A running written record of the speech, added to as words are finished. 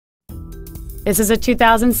This is a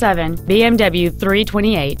 2007 BMW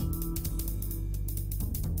 328.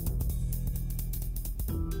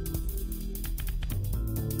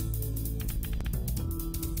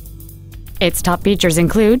 Its top features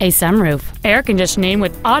include a sunroof, air conditioning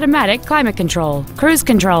with automatic climate control, cruise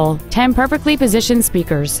control, 10 perfectly positioned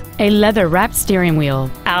speakers, a leather-wrapped steering wheel,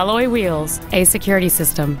 alloy wheels, a security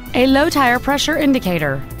system, a low tire pressure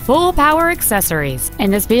indicator, full power accessories,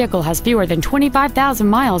 and this vehicle has fewer than 25,000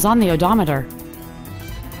 miles on the odometer.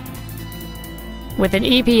 With an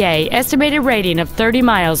EPA estimated rating of 30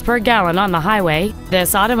 miles per gallon on the highway,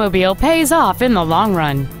 this automobile pays off in the long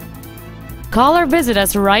run. Call or visit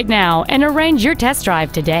us right now and arrange your test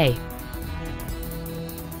drive today.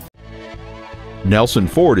 Nelson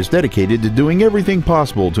Ford is dedicated to doing everything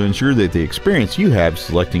possible to ensure that the experience you have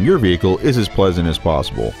selecting your vehicle is as pleasant as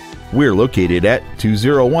possible. We're located at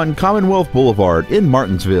 201 Commonwealth Boulevard in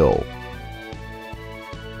Martinsville.